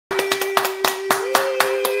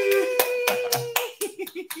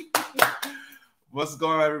What's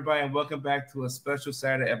going on, everybody, and welcome back to a special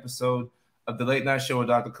Saturday episode of the Late Night Show with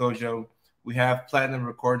Dr. Kojo. We have platinum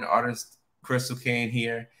recording artist Crystal Kane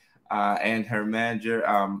here and her manager,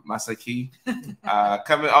 Masaki,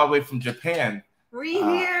 coming all the way from Japan. We're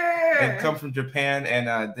here. They come from Japan,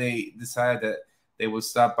 and they decided that they would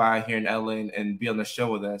stop by here in LA and be on the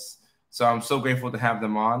show with us. So I'm so grateful to have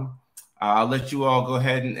them on. I'll let you all go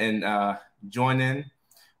ahead and join in.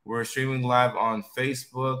 We're streaming live on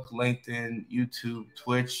Facebook, LinkedIn, YouTube,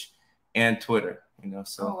 Twitch, and Twitter.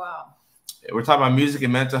 So wow. We're talking about music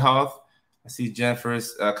and mental health. I see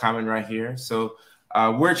Jennifer's comment right here. So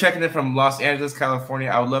we're checking in from Los Angeles, California.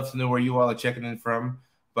 I would love to know where you all are checking in from,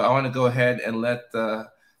 but I want to go ahead and let the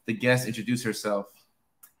guest introduce herself.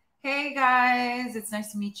 Hey guys, it's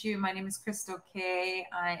nice to meet you. My name is Crystal K.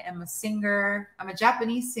 I am a singer. I'm a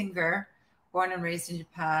Japanese singer, born and raised in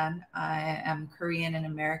Japan. I am Korean and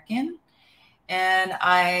American, and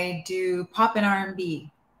I do pop and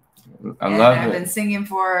R&B. I've been singing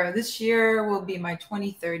for this year will be my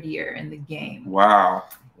 23rd year in the game. Wow.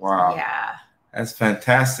 Yeah. That's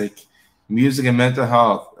fantastic. Music and mental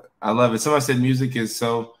health. I love it. Someone said music is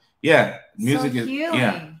music is healing.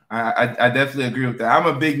 Yeah. I definitely agree with that. I'm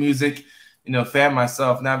a big music, fan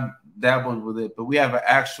myself, not dabbled with it, but we have an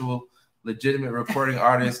actual legitimate recording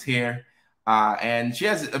artist here. And she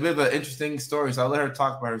has a bit of an interesting story. So I'll let her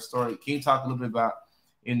talk about her story. Can you talk a little bit about,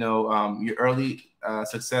 your early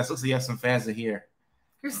success? Looks like you have some fans in here.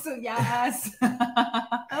 Crystal, yes.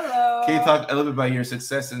 Hello. Can you talk a little bit about your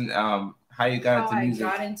success and how you got into music?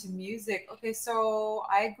 I got into music. Okay, so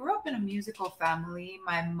I grew up in a musical family.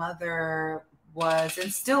 My mother was and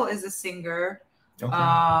still is a singer. Okay.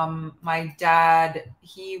 My dad,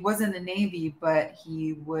 he was in the Navy, but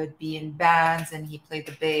he would be in bands and he played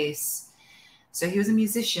the bass. So he was a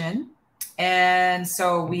musician. And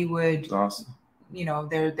so we would, awesome.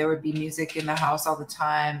 There would be music in the house all the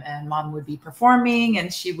time, and mom would be performing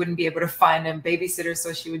and she wouldn't be able to find a babysitter.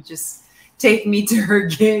 So she would just take me to her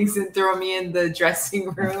gigs and throw me in the dressing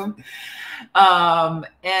room. My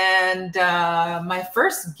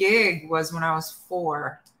first gig was when I was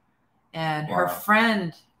 4, and her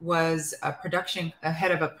friend was a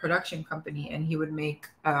head of a production company, and he would make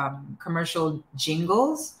commercial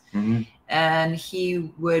jingles. Mm-hmm. And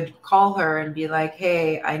he would call her and be like,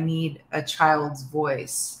 "Hey, I need a child's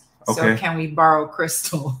voice. Okay. So can we borrow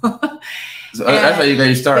Crystal?" So that's how you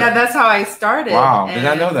got started. Yeah, that's how I started. Wow, did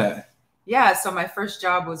I know that? Yeah, so my first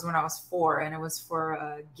job was when I was 4, and it was for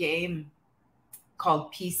a game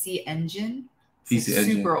called PC Engine. It's a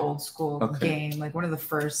super old school game, like one of the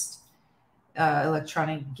first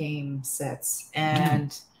electronic game sets.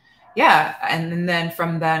 And and then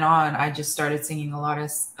from then on, I just started singing a lot of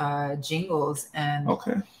jingles. And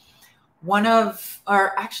two. One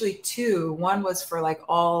was for like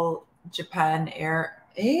all Japan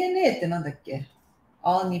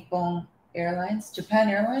All Nippon Airlines, Japan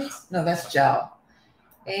Airlines. No, that's JAL.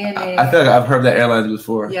 I feel like I've heard that airlines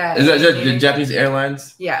before. Yeah. Is that the Japanese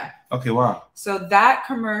Airlines? Yeah. Okay, wow. So that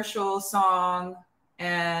commercial song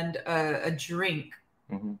and a drink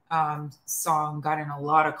song got in a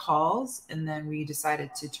lot of calls, and then we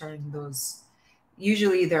decided to turn those.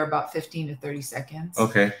 Usually they're about 15 to 30 seconds.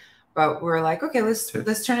 Okay. But we're like, okay, let's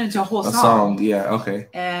turn it into a whole song. Yeah, okay.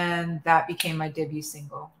 And that became my debut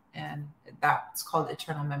single, and that's called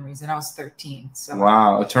Eternal Memories, and I was 13. So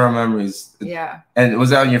wow, Eternal Memories. Yeah. And was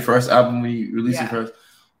that on your first album when you released your first?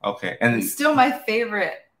 Okay. And it's still my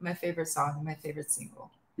favorite song, my favorite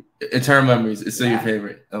single. Eternal Memories is still your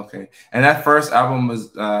favorite. Okay. And that first album was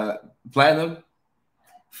platinum?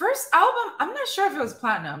 First album, I'm not sure if it was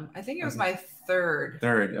platinum. I think it was my third.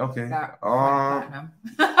 Okay. Platinum.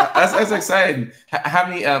 That's exciting. How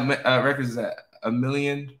many records is that? A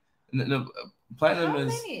million? No, platinum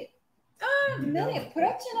is... million.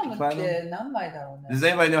 Platinum? Does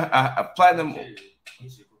anybody know platinum?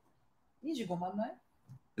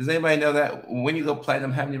 Does anybody know that when you go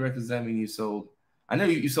platinum, how many records does that mean you sold? I know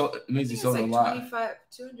you sold. It means you sold a lot.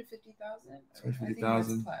 250,000.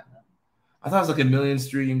 250,000. I thought it was like a million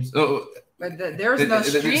streams. Oh, but there was no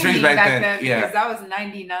streaming back then because that was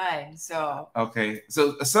 99. So okay,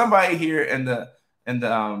 so somebody here in the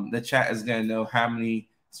chat is gonna know how many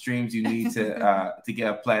streams you need to get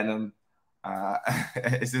a platinum.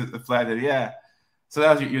 It's a platinum, yeah. So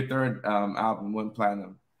that was your third album, went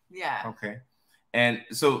platinum. Yeah. Okay, and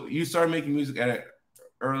so you started making music at an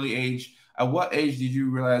early age. At what age did you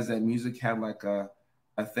realize that music had like a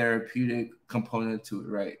therapeutic component to it,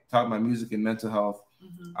 right? Talking about music and mental health.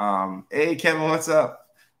 Mm-hmm. Hey, Kevin, what's up?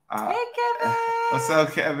 Hey, Kevin. What's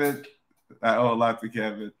up, Kevin? I owe a lot to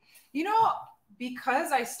Kevin.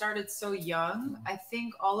 because I started so young, I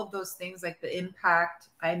think all of those things, like the impact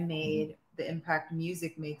I made, the impact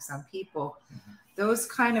music makes on people, those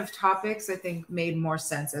kind of topics, I think, made more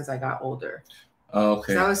sense as I got older.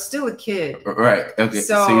 Okay. So I was still a kid. Right. Okay.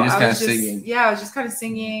 So you're just kind of singing. Yeah, I was just kind of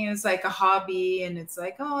singing. It's like a hobby, and it's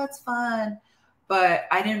like, oh, it's fun. But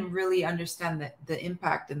I didn't really understand the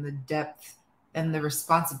impact and the depth and the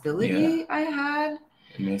responsibility I had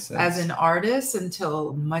as an artist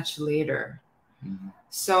until much later.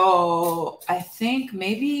 So I think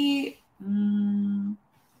maybe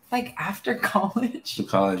like after college. To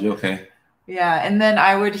college, okay. Yeah, and then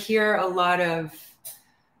I would hear a lot of.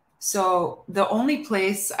 So the only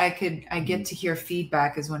place I get to hear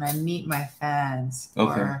feedback is when I meet my fans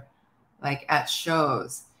or like at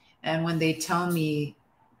shows, and when they tell me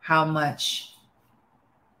how much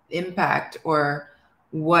impact or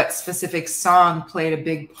what specific song played a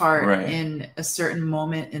big part in a certain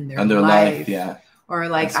moment in their life. Yeah. Or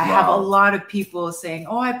like that's have a lot of people saying,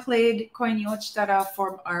 "Oh, I played Koini Ochitara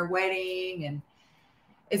for our wedding," and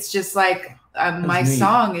it's just like my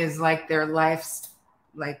song is like their life's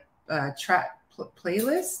like track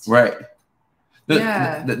playlist. Right.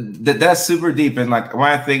 That's super deep. And like when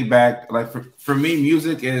I think back, like for me,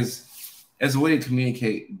 music is a way to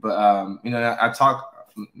communicate. But I talk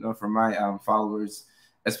for my followers,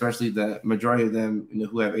 especially the majority of them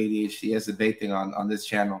who have ADHD, as a big thing on this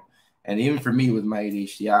channel. And even for me with my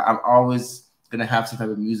ADHD, I'm always gonna have some type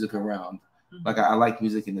of music around. Like I like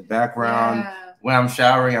music in the background. Yeah. When I'm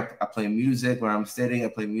showering, I play music. When I'm sitting, I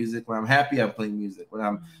play music. When I'm happy, I'm playing music. When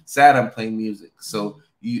I'm sad, I'm playing music. So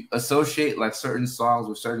you associate like certain songs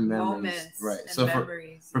with certain memories, right? So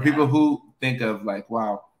for people who think of like,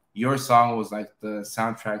 wow, your song was like the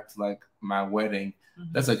soundtrack to like my wedding.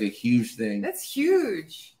 That's like a huge thing. That's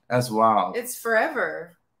huge. That's wild. It's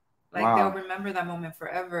forever. Like they'll remember that moment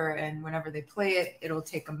forever, and whenever they play it, it'll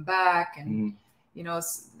take them back and.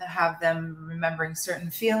 Have them remembering certain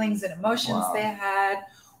feelings and emotions they had,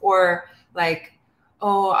 or like,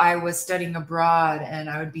 oh, I was studying abroad and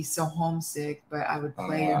I would be so homesick, but I would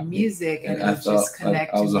play your music and it would just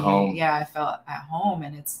connect to me. Home. Yeah, I felt at home,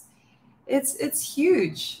 and it's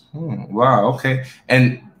huge. Wow. Okay.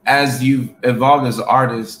 And as you've evolved as an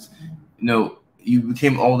artist, you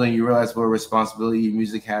became older and you realized what responsibility your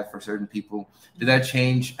music had for certain people. Did that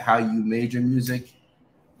change how you made your music?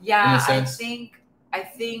 Yeah, I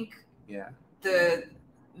think the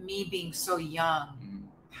me being so young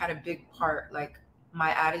had a big part, like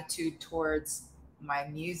my attitude towards my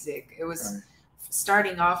music. It was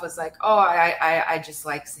starting off was like, oh, I just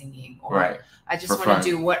like singing, or I just want to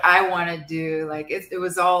do what I want to do. Like it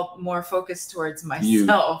was all more focused towards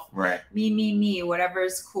myself. Me, whatever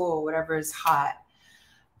is cool, whatever is hot.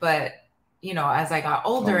 But as I got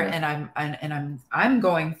older and I'm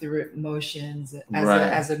going through emotions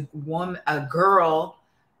as a woman, a girl,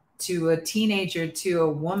 to a teenager, to a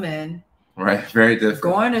woman. Right. Very different.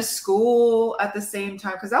 Going to school at the same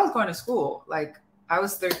time, because I was going to school. Like I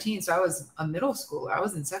was 13, so I was a middle schooler. I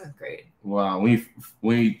was in 7th grade. Wow.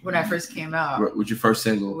 When I first came out. With your first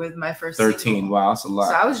single? With my first 13. Single. Wow, that's a lot.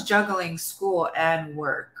 So I was juggling school and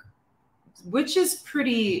work, which is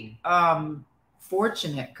pretty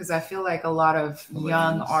fortunate, because I feel like a lot of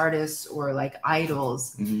young artists or like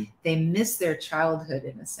idols, they miss their childhood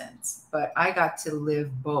in a sense, but I got to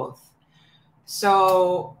live both.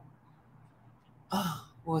 So what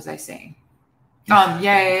was I saying?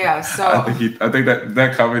 Yeah. So I think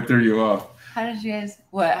that comment threw you off. How did you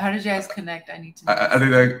guys connect? I need to know. I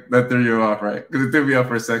think that threw you off, right? Because it threw me off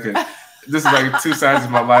for a second. This is like two sides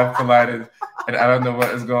of my life collided, and I don't know what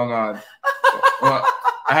is going on. Well,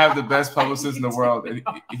 I have the best publicist in the world, and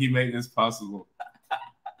he made this possible.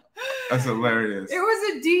 That's hilarious. It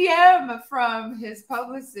was a DM from his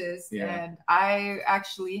publicist, and I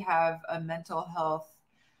actually have a mental health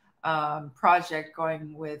project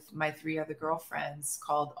going with my 3 other girlfriends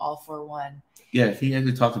called All for One. Yeah, he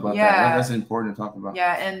actually talked about that. That's important to talk about.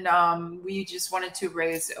 Yeah, and we just wanted to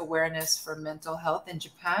raise awareness for mental health in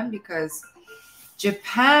Japan, because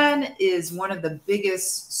Japan is one of the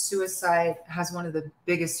biggest suicide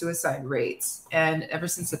rates. And ever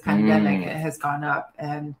since the pandemic, it has gone up.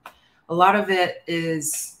 And a lot of it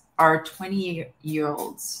is our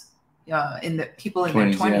 20-year-olds, in the people in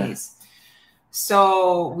their 20s. Yeah.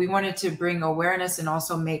 So we wanted to bring awareness and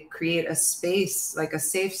also create a space, like a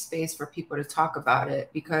safe space for people to talk about it,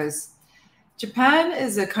 because Japan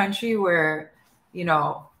is a country where,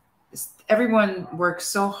 everyone works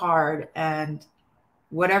so hard, and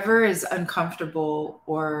whatever is uncomfortable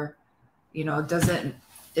or,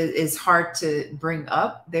 is hard to bring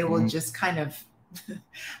up, they will just kind of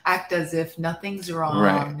act as if nothing's wrong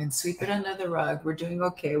Right. and sweep it under the rug. We're doing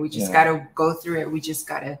okay. We just Yeah. gotta go through it.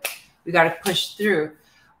 We gotta push through.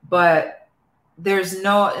 But there's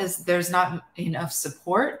not enough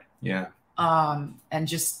support. Yeah. And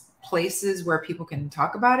just places where people can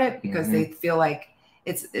talk about it because they feel like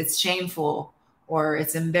it's shameful or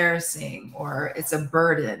it's embarrassing or it's a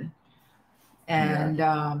burden. And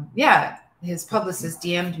his publicist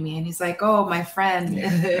DM'd me and he's like, "Oh, my friend,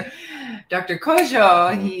 Dr.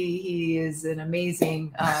 Kojo, he is an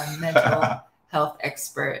amazing mental health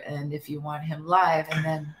expert. And if you want him live," and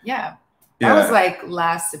then that was like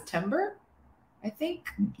last September, I think.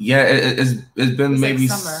 Yeah, it's been maybe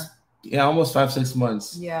like summer. Almost 5-6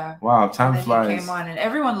 months. Yeah. Wow, time and flies. He came on and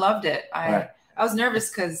everyone loved it. I was nervous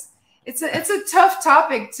because it's a tough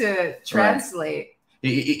topic to translate.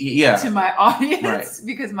 To my audience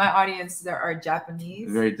because my audience there are Japanese.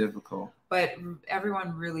 Very difficult. But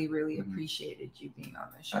everyone really, really appreciated you being on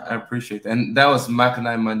the show. I appreciate that. And that was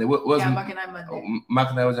Makanai Monday. What was Makanai Monday?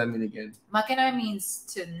 Makanai, what does that mean again? Makanai means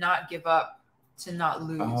to not give up, to not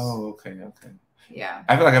lose. Oh, okay. Yeah.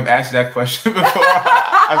 I feel like I've asked that question before.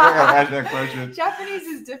 I feel like I've asked that question. Japanese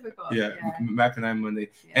is difficult. Yeah. Makanai Monday.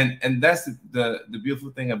 Yeah. And that's the beautiful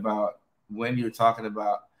thing about when you're talking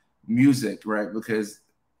about music, right? Because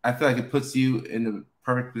I feel like it puts you in the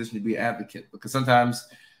perfect position to be an advocate. Because sometimes,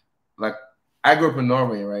 like, I grew up in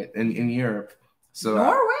Norway, right? In Europe. So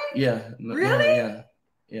Norway? Really? Yeah.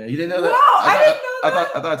 You didn't know that? Wow, I didn't know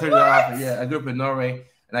that. I thought I told you that often. Yeah, I grew up in Norway,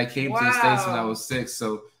 and I came to the States when I was 6.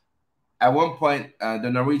 So at one point, the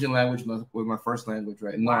Norwegian language was my first language,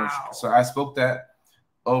 right? Norsk. So I spoke that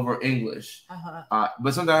over English.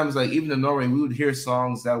 But sometimes, like, even in Norway, we would hear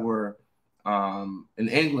songs that were in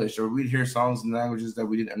English, or we'd hear songs in languages that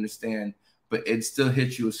we didn't understand, but it still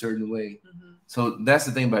hit you a certain way. So that's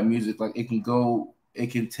the thing about music. Like, it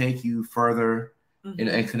can take you further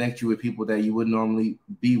and connect you with people that you wouldn't normally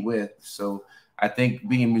be with. So I think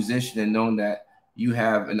being a musician and knowing that you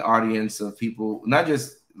have an audience of people, not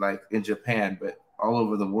just like in Japan, but all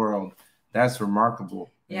over the world, that's remarkable.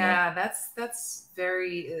 Yeah, that's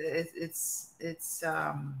very, it's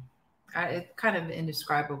kind of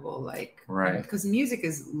indescribable, like, right? Because music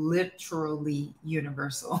is literally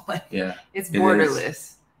universal. Like, it's it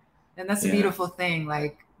borderless, and that's a beautiful thing.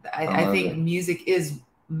 Like, I think music is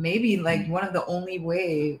maybe like one of the only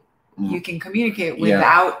way you can communicate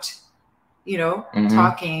without,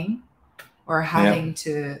 talking or having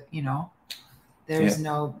to, there's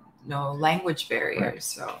no language barriers.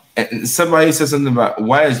 So and somebody said something about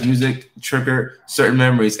why does music trigger certain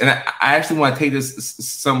memories, and I actually want to take this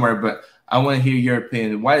somewhere, but I want to hear your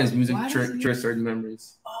opinion. Why does music trigger certain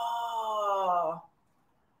memories? Oh,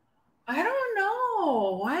 I don't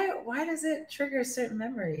know. Why does it trigger certain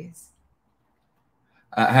memories?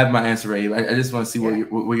 I have my answer ready. I just want to see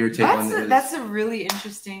what your take on it is. That's a really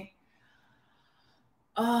interesting.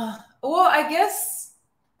 Well, I guess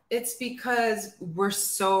it's because we're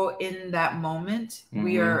so in that moment.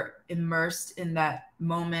 We are immersed in that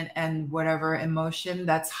moment, and whatever emotion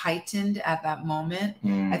that's heightened at that moment,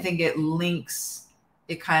 I think it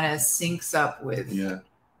kind of syncs up with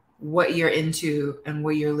what you're into and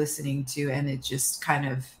what you're listening to, and it just kind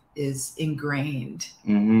of is ingrained.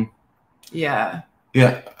 Yeah,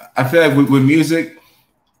 I feel like with music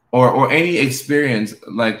or any experience,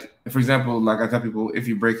 like, for example, like I tell people, if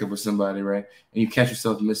you break up with somebody, right, and you catch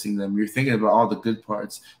yourself missing them, you're thinking about all the good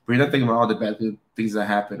parts, but you're not thinking about all the bad things that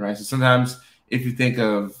happen, right? So sometimes if you think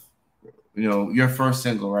of, your first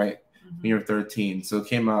single, right, when you're 13, so it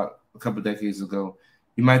came out a couple of decades ago,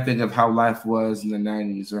 you might think of how life was in the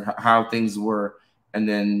 90s or how things were, and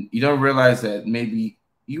then you don't realize that maybe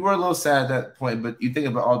you were a little sad at that point, but you think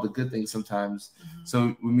about all the good things sometimes.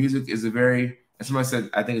 So music is and somebody said,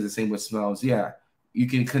 I think it's the same with smells. Yeah, you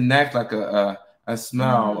can connect like a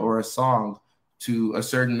smell or a song to a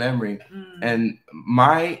certain memory. And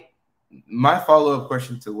my follow-up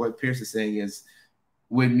question to what Pierce is saying is,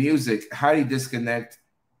 with music, how do you disconnect,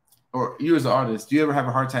 or you as an artist, do you ever have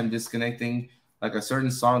a hard time disconnecting like a certain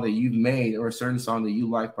song that you've made or a certain song that you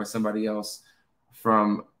like by somebody else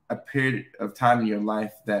from a period of time in your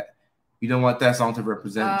life that you don't want that song to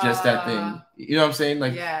represent just that thing? You know what I'm saying?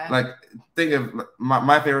 Like, like think of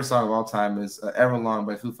my favorite song of all time is Everlong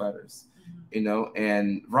by Foo Fighters.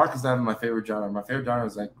 And rock is not my favorite genre. My favorite genre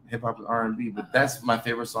is like hip hop and R&B, but that's my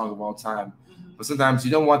favorite song of all time. But sometimes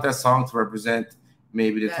you don't want that song to represent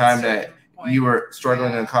maybe the time that you were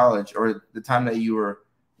struggling in college or the time that you were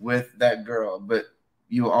with that girl, but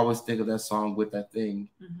you will always think of that song with that thing.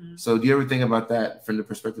 So do you ever think about that from the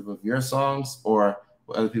perspective of your songs or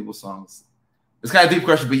other people's songs? It's kind of a deep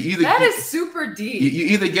question, but you either that is super deep. You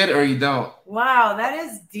either get it or you don't. Wow, that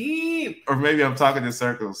is deep. Or maybe I'm talking in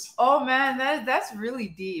circles. Oh man, that's really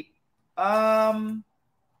deep. I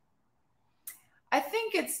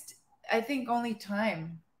think only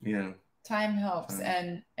time. Yeah. Time helps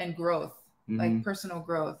and growth, like personal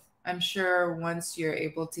growth. I'm sure once you're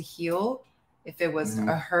able to heal, if it was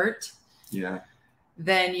a hurt,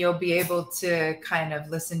 then you'll be able to kind of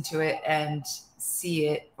listen to it and see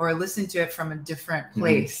it, or listen to it from a different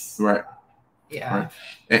place. Right. Yeah. Right.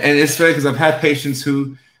 And it's funny because I've had patients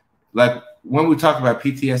who, like, when we talk about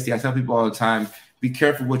PTSD, I tell people all the time, be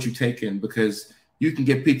careful what you take in, because you can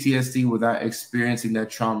get PTSD without experiencing that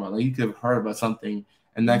trauma. Like, you could have heard about something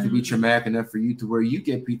and that could be traumatic enough for you to where you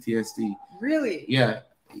get PTSD. Really? Yeah,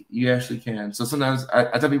 you actually can. So sometimes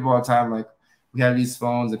I tell people all the time, like, we have these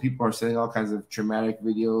phones and people are sending all kinds of traumatic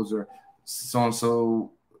videos, or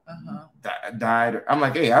so-and-so died. I'm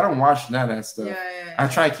like, hey, I don't watch none of that stuff. I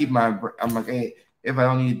try to keep I'm like, hey, if I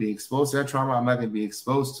don't need to be exposed to that trauma, I'm not going to be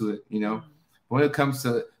exposed to it, you know? But when it comes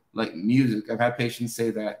to, like, music, I've had patients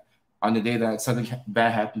say that on the day that something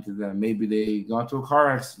bad happened to them, maybe they got into a car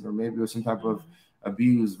accident, or maybe it was some type of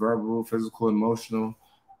abuse, verbal, physical, emotional,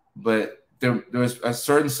 but there was a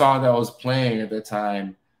certain song that was playing at the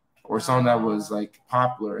time, or a song that was, like,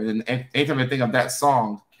 popular, and then anytime I think of that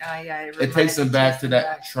song, it takes them back to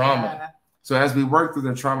that trauma. So as we work through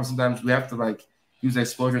the trauma, sometimes we have to, like, use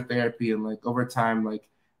exposure therapy and, like, over time, like,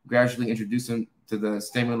 gradually introduce them to the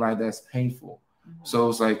stimuli that's painful. So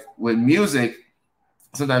it's like with music,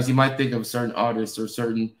 sometimes you might think of a certain artist or a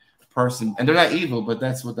certain person, and they're not evil, but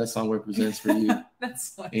that's what that song represents for you.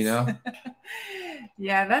 That's nice. You know?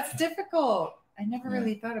 Yeah, that's difficult. I never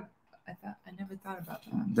really thought about that.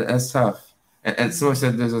 That's tough. And someone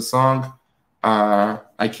said there's a song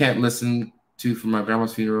I can't listen to for my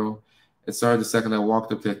grandma's funeral. It started the second I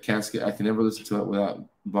walked up to the casket. I can never listen to it without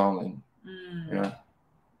bawling. Yeah.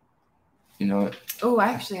 You know it. Oh, I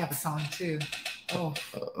actually have a song too. Oh.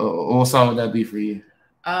 What song would that be for you?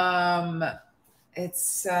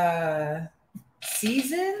 It's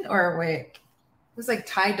Season, or wait, it was like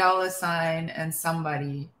Ty Dolla Sign and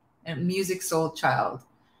somebody, and Music Soul Child.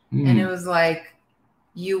 And it was like,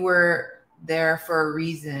 you were there for a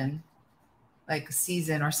reason, like a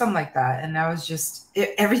season or something like that. And I was just,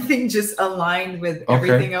 everything just aligned with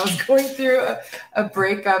everything I was going through, a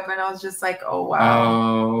breakup. And I was just like, oh,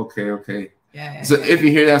 wow. Oh, okay. Yeah. So if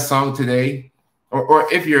you hear that song today,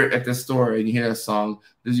 or if you're at the store and you hear that song,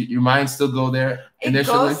 does your mind still go there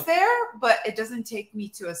initially? It goes there, but it doesn't take me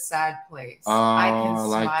to a sad place. I can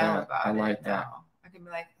smile about it now. I can be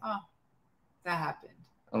like, oh, that happened.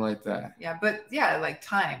 I like that. Yeah, but yeah, like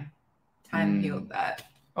time healed that.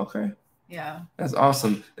 Okay. Yeah. That's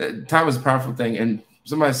awesome. Time is a powerful thing. And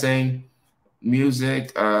somebody's saying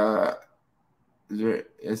music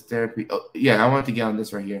is therapy. Oh, yeah, I want to get on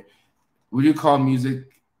this right here. Would you call music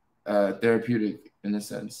therapeutic in a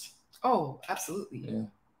sense? Oh, absolutely. Yeah.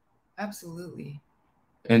 Absolutely.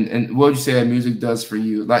 And what would you say that music does for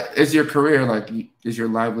you? Like, it's your career, like, is your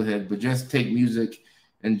livelihood, but just take music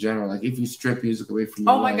in general. Like, if you strip music away from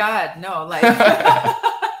your life. My God, no. Like,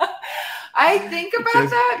 I think about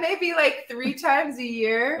that maybe like 3 times a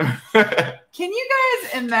year. Can you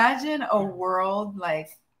guys imagine a world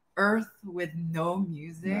like Earth with no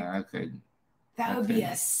music? Nah, I couldn't. That would be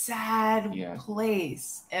a sad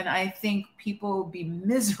place. And I think people would be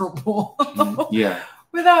miserable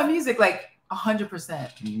without music, like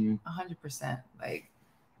 100%. 100%. Like,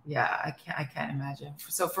 yeah, I can't imagine.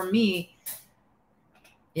 So for me,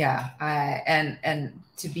 and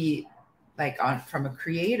to be like from a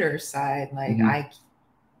creator side, like I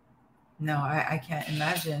can't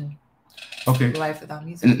imagine life without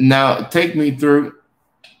music. Now take me through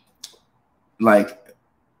like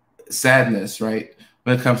sadness, right?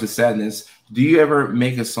 When it comes to sadness, do you ever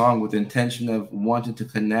make a song with the intention of wanting to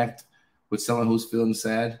connect with someone who's feeling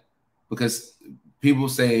sad? Because people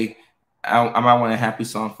say, I might want a happy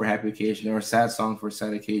song for a happy occasion or a sad song for a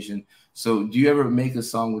sad occasion. So do you ever make a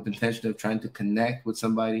song with the intention of trying to connect with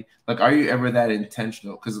somebody? Like, are you ever that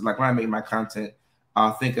intentional? Because like when I make my content,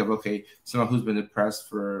 I'll think of, okay, someone who's been depressed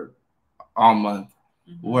for all month.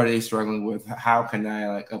 What are they struggling with? How can I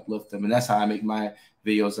like uplift them? And that's how I make my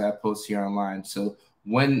videos that I post here online. So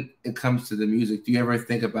when it comes to the music, do you ever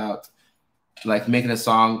think about like making a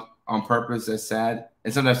song on purpose that's sad,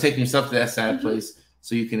 and sometimes taking yourself to that sad place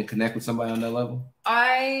so you can connect with somebody on that level?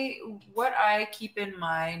 What I keep in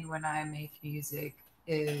mind when I make music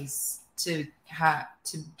is to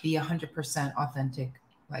be 100% authentic,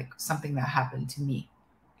 like something that happened to me.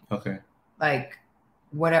 Okay. Like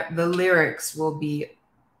whatever the lyrics will be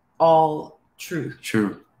all true.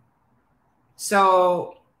 True.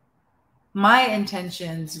 So my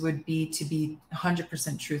intentions would be to be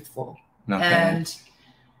 100% truthful and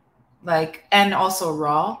also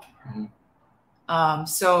raw.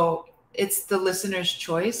 So it's the listener's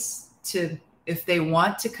choice to, if they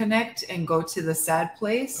want to connect and go to the sad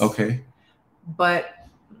place. Okay. But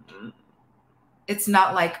it's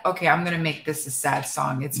not like, okay, I'm going to make this a sad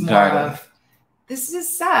song. It's more of, this is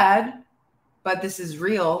sad, but this is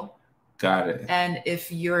real. Got it. And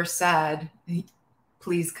if you're sad,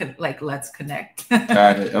 please, let's connect.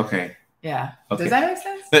 Got it. Okay. Yeah. Okay. Does that make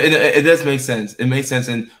sense? It does make sense. It makes sense.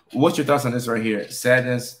 And what's your thoughts on this right here?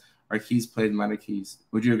 Sadness are keys played in minor keys.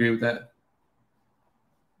 Would you agree with that?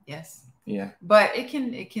 Yes. Yeah. But it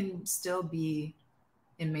can still be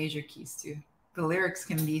in major keys too. The lyrics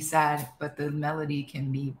can be sad, but the melody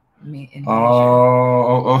can be in major. I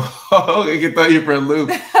can throw you for a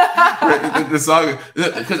loop. the song,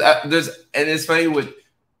 because and it's funny with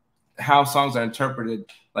how songs are interpreted.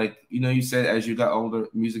 Like, you said as you got older,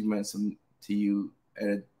 music meant something to you,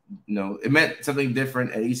 and it meant something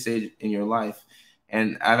different at each stage in your life.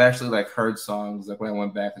 And I've actually heard songs when I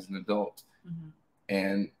went back as an adult,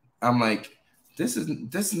 and I'm like, this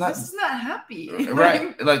is not happy,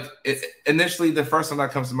 right? Initially, the first song that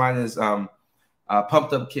comes to mind is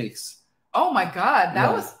 "Pumped Up Kicks." Oh my God,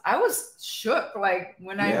 I was shook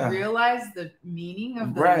when I realized the meaning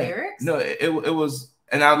of the lyrics. No, it was,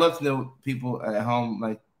 and I'd love to know people at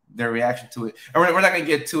home their reaction to it. And we're not gonna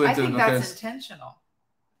get too into it because that's intentional.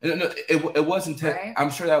 No, it was intentional. Right? I'm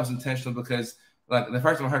sure that was intentional because the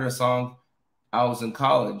first time I heard a song, I was in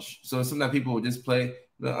college, so it's something that people would just play.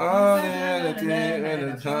 So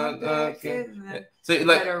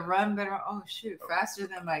better run, oh shoot, faster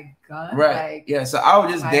than my gun. Right. So I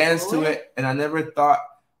would just dance to it, and I never thought,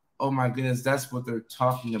 oh my goodness, that's what they're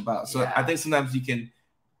talking about. So I think sometimes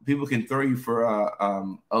people can throw you for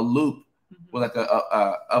a loop with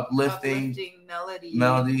a uplifting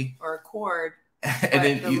melody or a chord, and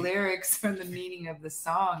then the lyrics or the meaning of the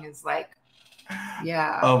song is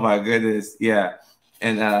oh my goodness, yeah.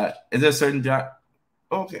 And is there a certain genre?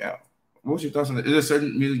 Okay, what's your thoughts on that? Is there a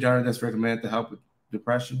certain music genre that's recommended to help with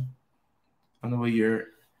depression? I don't know what you're.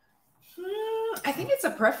 I think it's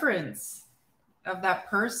a preference of that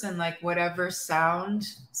person, whatever sound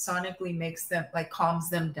sonically makes them calms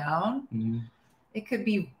them down. It could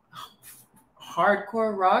be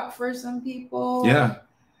hardcore rock for some people. Yeah.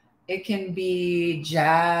 It can be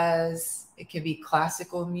jazz. It can be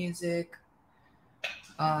classical music.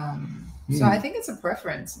 So I think it's a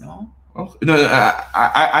preference, no? Oh, no,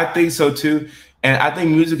 I think so too, and I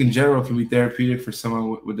think music in general can be therapeutic for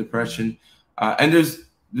someone with depression. And there's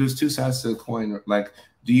two sides to the coin.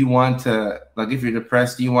 Do you want to if you're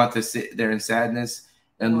depressed, do you want to sit there in sadness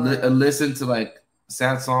and listen to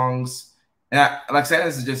sad songs? And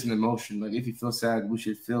sadness is just an emotion. If you feel sad, we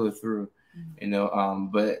should feel it through,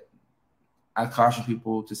 But I caution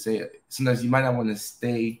people to say sometimes you might not want to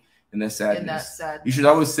stay in that sadness. You should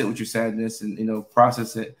always sit with your sadness and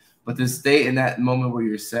process it. But to stay in that moment where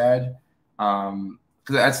you're sad,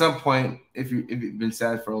 because at some point, if you've been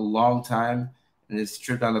sad for a long time and it's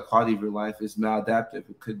stripped down the quality of your life, it's maladaptive.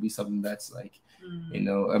 It could be something that's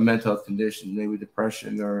a mental health condition, maybe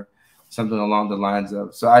depression or something along the lines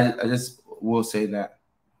of. So I just will say that.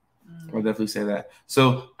 I'll definitely say that.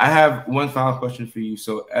 So I have one final question for you.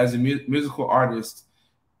 So as a musical artist,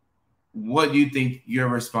 what do you think your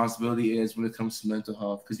responsibility is when it comes to mental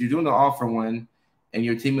health? Because you're doing the All for One, and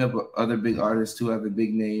you're teaming up with other big artists who have a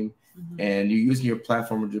big name, and you're using your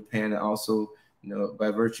platform in Japan, and also, by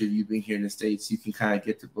virtue of you being here in the States, you can kind of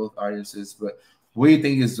get to both audiences. But what do you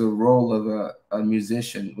think is the role of a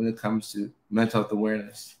musician when it comes to mental health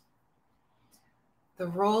awareness? The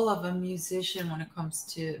role of a musician when it comes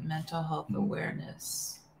to mental health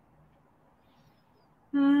awareness.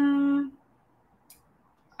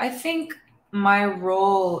 I think my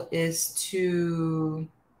role is to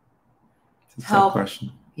help.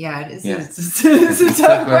 Question. Yeah, it is. Yeah. It's a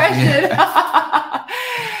tough question.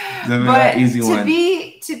 But easy one. To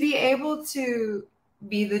be able to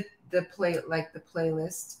be the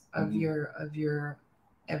playlist of your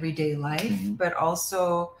everyday life, but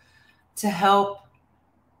also to help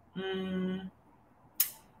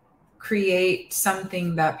create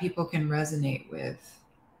something that people can resonate with.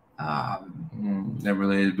 That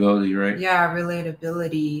relatability, right? Yeah,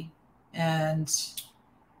 relatability, and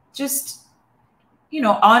just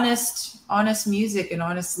honest music and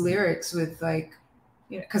honest lyrics with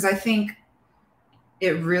because I think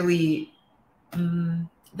it really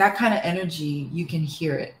that kind of energy, you can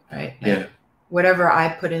hear it, right? Whatever I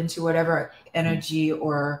put into whatever energy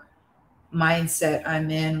or mindset I'm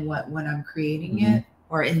in when I'm creating it,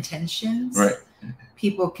 or intentions, Right.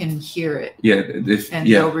 people can hear it. Yeah. And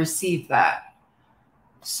they'll receive that.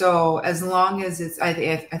 So as long as it's, I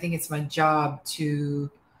think it's my job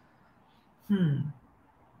to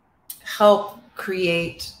help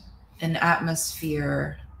create an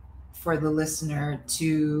atmosphere for the listener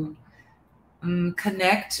to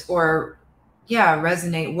connect or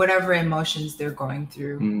resonate whatever emotions they're going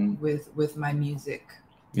through with my music.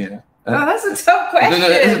 Yeah. Oh, that's a tough question.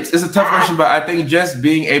 It's a tough question, but I think just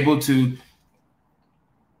being able to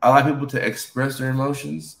allow people to express their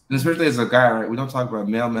emotions, and especially as a guy, right? We don't talk about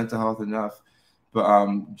male mental health enough,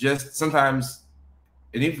 but just sometimes,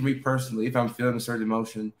 and even for me personally, if I'm feeling a certain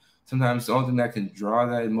emotion, sometimes the only thing that can draw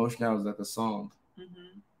that emotion out is like a song,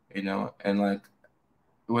 you know, and like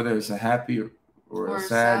whether it's a happy or a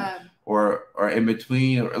sad or in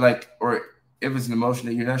between, or if it's an emotion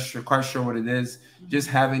that you're not quite sure what it is, just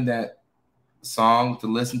having that song to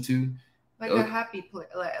listen to, like a happy place,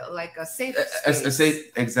 like a safe space.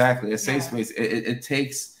 Exactly, a safe space. It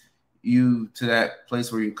takes you to that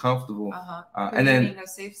place where you're comfortable, and then a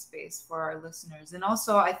safe space for our listeners. And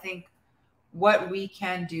also, I think what we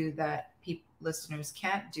can do that listeners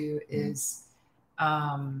can't do is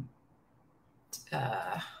I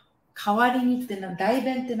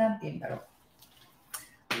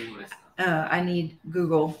need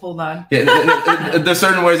Google. Hold on. Yeah, there's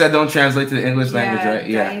certain words that don't translate to the English language, right?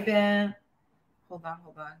 Yeah. Hold on.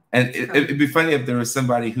 And it'd be funny if there was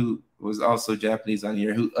somebody who was also Japanese on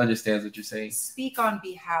here who understands what you're saying. Speak on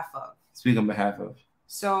behalf of. Speak on behalf of.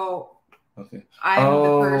 So. Okay. I'm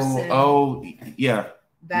the person. Yeah.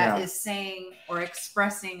 That is saying or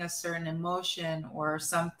expressing a certain emotion or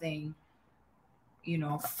something, you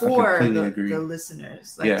know, for the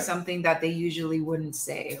listeners, like something that they usually wouldn't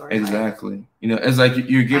say. Or exactly. You know, it's like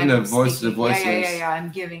you're giving a voice to the voiceless. Yeah.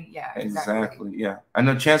 I'm giving. Yeah. Exactly. Yeah. I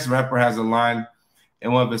know Chance the Rapper has a line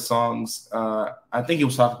in one of his songs. I think he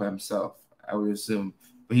was talking about himself, I would assume,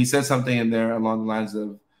 but he said something in there along the lines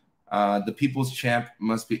of, the people's champ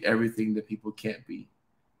must be everything that people can't be.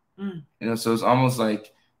 You know, so it's almost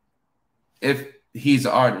like if he's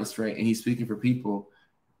an artist, right, and he's speaking for people,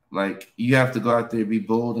 like you have to go out there, be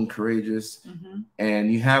bold and courageous,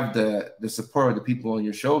 and you have the support of the people on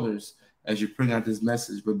your shoulders as you're putting out this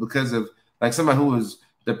message. But because of like someone who is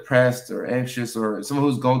depressed or anxious or someone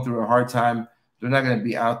who's going through a hard time, they're not going to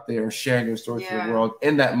be out there sharing their story to the world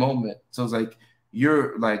in that moment. So it's like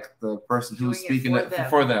you're like the person who's speaking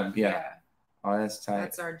for them. Yeah. Oh, that's tight.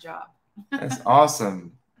 That's our job. That's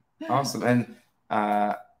awesome. Awesome. And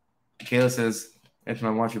Kayla says, after I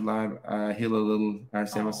watch it live, I heal a little, I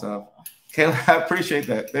understand myself. Kayla, I appreciate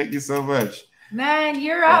that. Thank you so much. Man,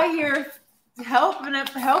 you're out here helping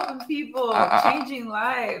people, changing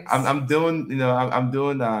lives. I'm doing, you know, I'm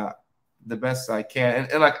doing the best I can.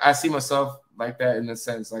 And like I see myself like that in a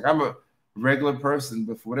sense. Like I'm a regular person,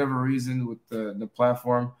 but for whatever reason with the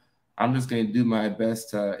platform, I'm just going to do my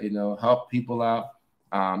best to, you know, help people out.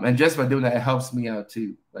 And just by doing that, it helps me out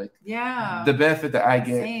too. Like the benefit that I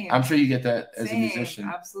get, I'm sure you get that as a musician.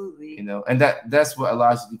 Absolutely. You know, and that's what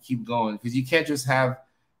allows you to keep going, because you can't just have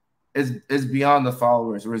it's beyond the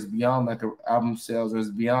followers, or it's beyond like an album sales, or it's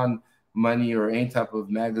beyond money or any type of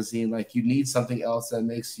magazine. Like you need something else that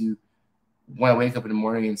makes you want to wake up in the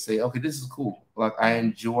morning and say, okay, this is cool. Like I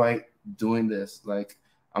enjoy doing this. Like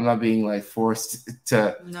I'm not being like forced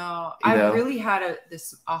to. No, I really had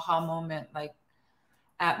this aha moment, like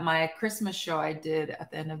at my Christmas show I did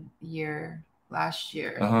at the end of the year last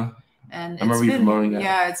year. And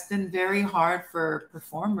it's been very hard for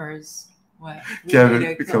performers. What?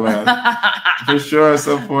 Kevin, come out. For sure, at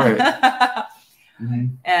some point.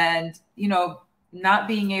 And, you know, not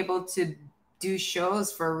being able to do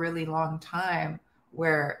shows for a really long time,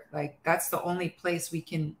 where like that's the only place we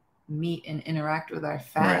can meet and interact with our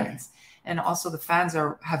fans. Right. And also the fans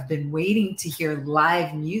have been waiting to hear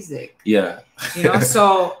live music. Yeah. You know,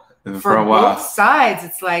 so for both sides,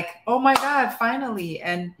 it's like, oh my God, finally.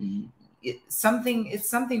 And it's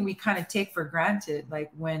something we kind of take for granted,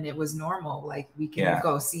 like when it was normal, like we can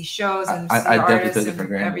go see shows and see artists and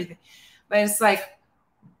everything. But it's like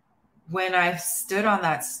when I stood on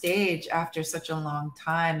that stage after such a long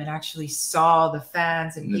time and actually saw the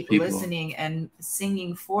fans and people listening and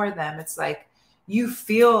singing for them, it's like you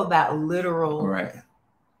feel that literal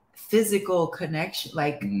physical connection,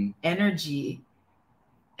 like energy.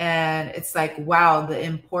 And it's like, wow, the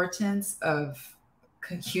importance of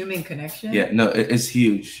human connection. Yeah, no, it's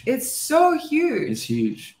huge. It's so huge. It's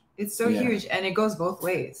huge. It's so huge. And it goes both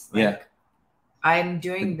ways. Like, I'm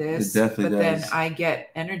doing this, but then I get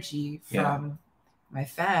energy from my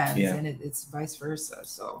fans, and it's vice versa.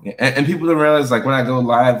 So and people don't realize, like when I go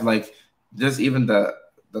live, like just even the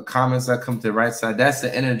the comments that come to the right side. That's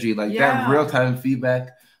the energy, like Yeah. that real time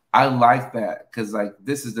feedback. I like that because like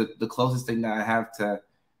this is the closest thing that I have to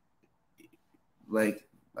like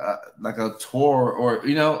a tour or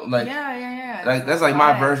like like that's like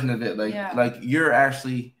my version of it. Like you're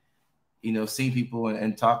actually seeing people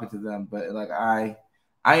and talking to them, but like I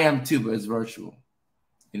am too, but it's virtual.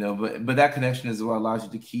 But that connection is what allows you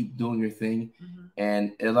to keep doing your thing,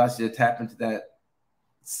 and it allows you to tap into that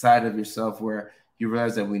side of yourself where you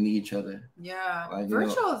realize that we need each other. Yeah, like,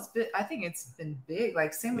 virtual has been. I think it's been big.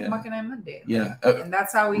 Like same with Makanai Monday. Yeah, and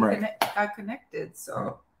that's how we got connected.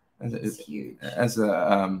 So it's huge. As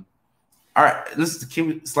a all right, can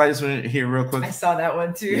we slide this one here real quick? I saw that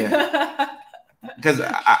one too. Yeah. Because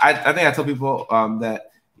I think I tell people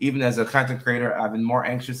that even as a content creator, I've been more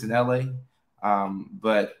anxious in LA.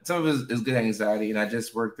 But some of it is good anxiety, and I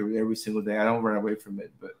just work through it every single day. I don't run away from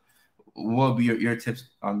it. But what would be your tips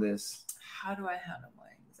on this? How do I handle my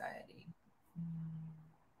anxiety?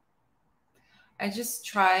 I just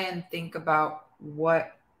try and think about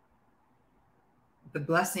what the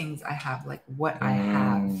blessings I have, like what I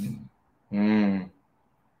have,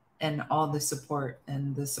 and all the support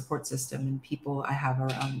and the support system and people I have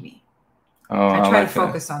around me. I try to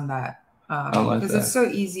focus on that because it's so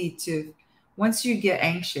easy to, once you get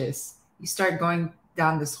anxious, you start going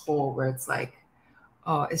down this hole where it's like,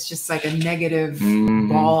 oh, it's just like a negative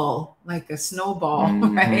ball, like a snowball,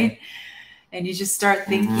 right? And you just start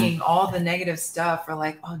thinking all the negative stuff, or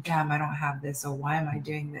like, oh, damn, I don't have this. Or why am I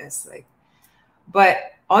doing this? Like,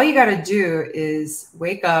 but all you got to do is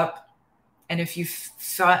wake up. And if you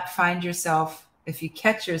find yourself, if you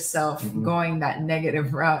catch yourself going that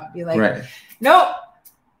negative route, be like, nope.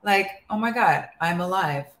 Like, oh my God, I'm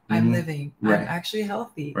alive. I'm living. I'm actually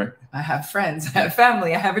healthy. I have friends. I have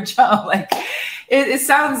family. I have a job. Like, it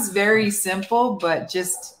sounds very simple, but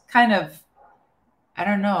just kind of, I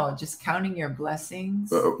don't know, just counting your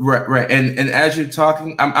blessings. Right. And as you're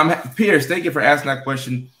talking, I'm Pierce. Thank you for asking that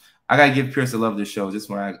question. I gotta give Pierce a love this show. This is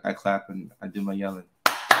where I clap and I do my yelling.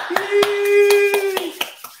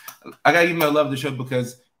 I gotta give him a love the show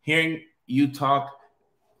because hearing you talk,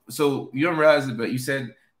 so you don't realize it, but you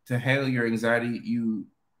said to handle your anxiety, you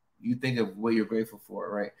think of what you're grateful for,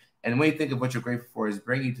 right? And when you think of what you're grateful for, is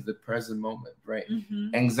bring you to the present moment, right?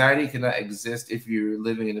 Anxiety cannot exist if you're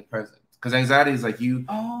living in the present, because anxiety is like you're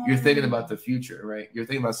thinking about the future, right? You're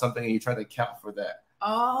thinking about something and you try to account for that.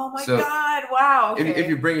 Oh my God! Wow. Okay. If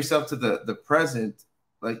you bring yourself to the present,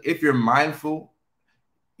 like if you're mindful,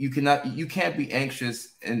 you can't be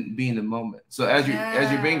anxious and be in the moment. So as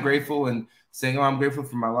you're being grateful and saying, oh, I'm grateful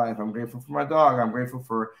for my life, I'm grateful for my dog, I'm grateful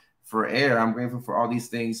for air, I'm grateful for all these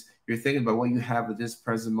things, you're thinking about what you have at this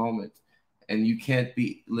present moment, and you can't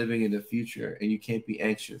be living in the future, and you can't be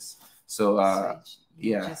anxious. So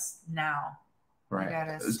just now, right? You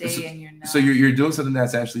gotta stay in your now. So you're doing something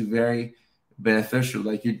that's actually very beneficial,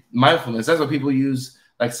 like your mindfulness. That's what people use,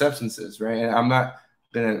 like substances, right? And I'm not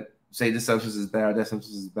gonna say this substance is bad or that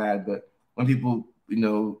substance is bad, but when people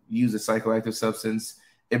use a psychoactive substance,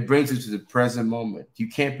 it brings you to the present moment. You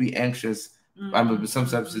can't be anxious. Some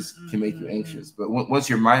substances can make you anxious, but once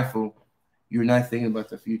you're mindful, you're not thinking about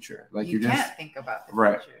the future. Like you can't think about the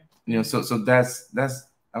future. So that's.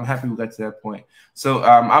 I'm happy we got to that point. So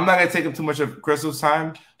I'm not gonna take up too much of Crystal's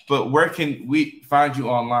time, but where can we find you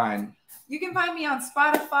online? You can find me on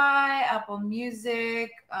Spotify, Apple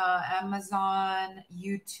Music, Amazon,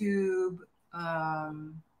 YouTube.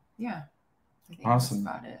 Yeah. Awesome.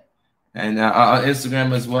 That's about it. And on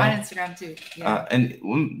Instagram as well. On Instagram too. Yeah. And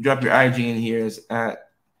we'll drop your IG in here is at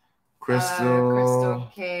Crystal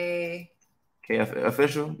K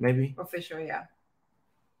official, maybe. Official, yeah.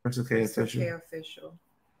 Crystal K official. K official.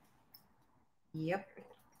 Yep.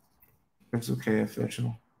 Crystal K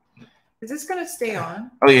official. Is this gonna stay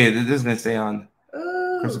on? Oh yeah, this is gonna stay on.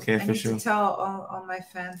 Oh, Crystal K official. I need to tell all my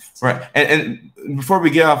fans. Right, and before we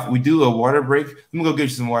get off, we do a water break. Let me go get you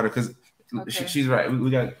some water because she's right. We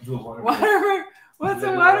got to do a water break. Water break? What's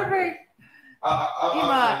a water break?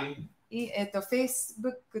 今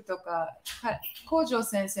Facebook とか、工場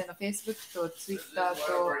先生の Facebook と Twitter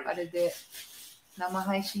とあれで生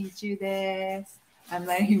配信中です。I'm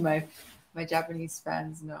letting my Japanese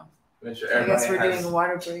fans know. I guess we're doing a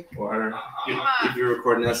water break. Water. If you're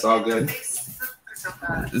recording, that's all good.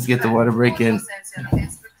 Let's get the water break in.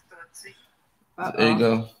 There you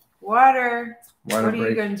go. Water. What are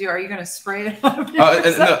you going to do? Are you going to spray it?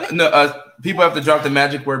 No. People have to drop the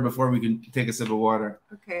magic word before we can take a sip of water.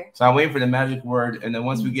 Okay. So I'm waiting for the magic word, and then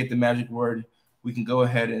once we get the magic word, we can go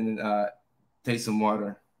ahead and take some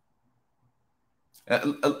water.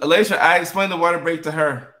 Alicia, I explained the water break to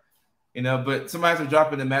her, but somebody has to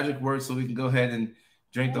drop in the magic word so we can go ahead and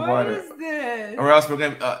Drink the water. What is this? Or else we're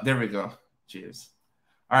gonna. There we go. Cheers.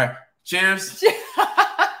 All right. Cheers.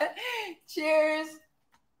 Cheers.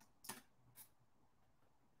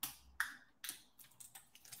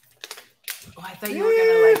 Oh, I thought you were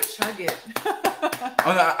gonna like chug it.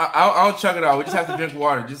 Oh no, I'll chug it out. We just have to drink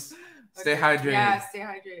water. Just stay hydrated. Yeah, stay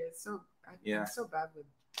hydrated. I'm so bad with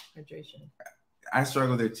hydration. I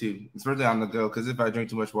struggle there too, especially on the go. Because if I drink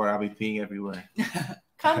too much water, I'll be peeing everywhere.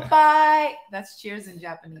 Kanpai. That's cheers in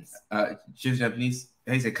Japanese. Cheers, Japanese.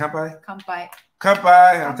 Hey, say kanpai. Kanpai.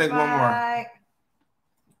 Kanpai. I'll take one more.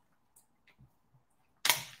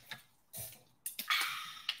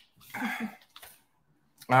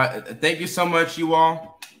 Thank you so much, you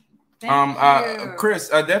all. Thank you. Chris,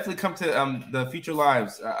 definitely come to the future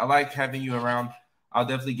lives. I like having you around. I'll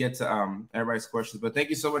definitely get to everybody's questions. But thank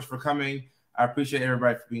you so much for coming. I appreciate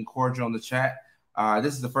everybody for being cordial in the chat.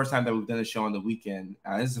 This is the first time that we've done a show on the weekend.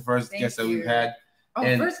 This is the first guest that we've had. Oh,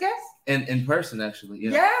 first guest? In person, actually.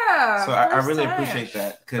 Yeah. So I really appreciate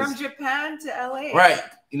that. From Japan to LA. Right.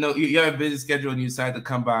 You have a busy schedule and you decide to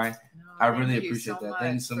come by. I really Thank you appreciate so that.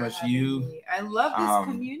 Thank you so much. me. I love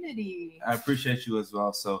this community. I appreciate you as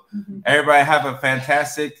well. So everybody have a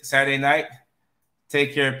fantastic Saturday night.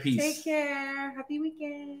 Take care. Peace. Take care. Happy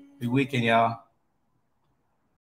weekend. Happy weekend, y'all.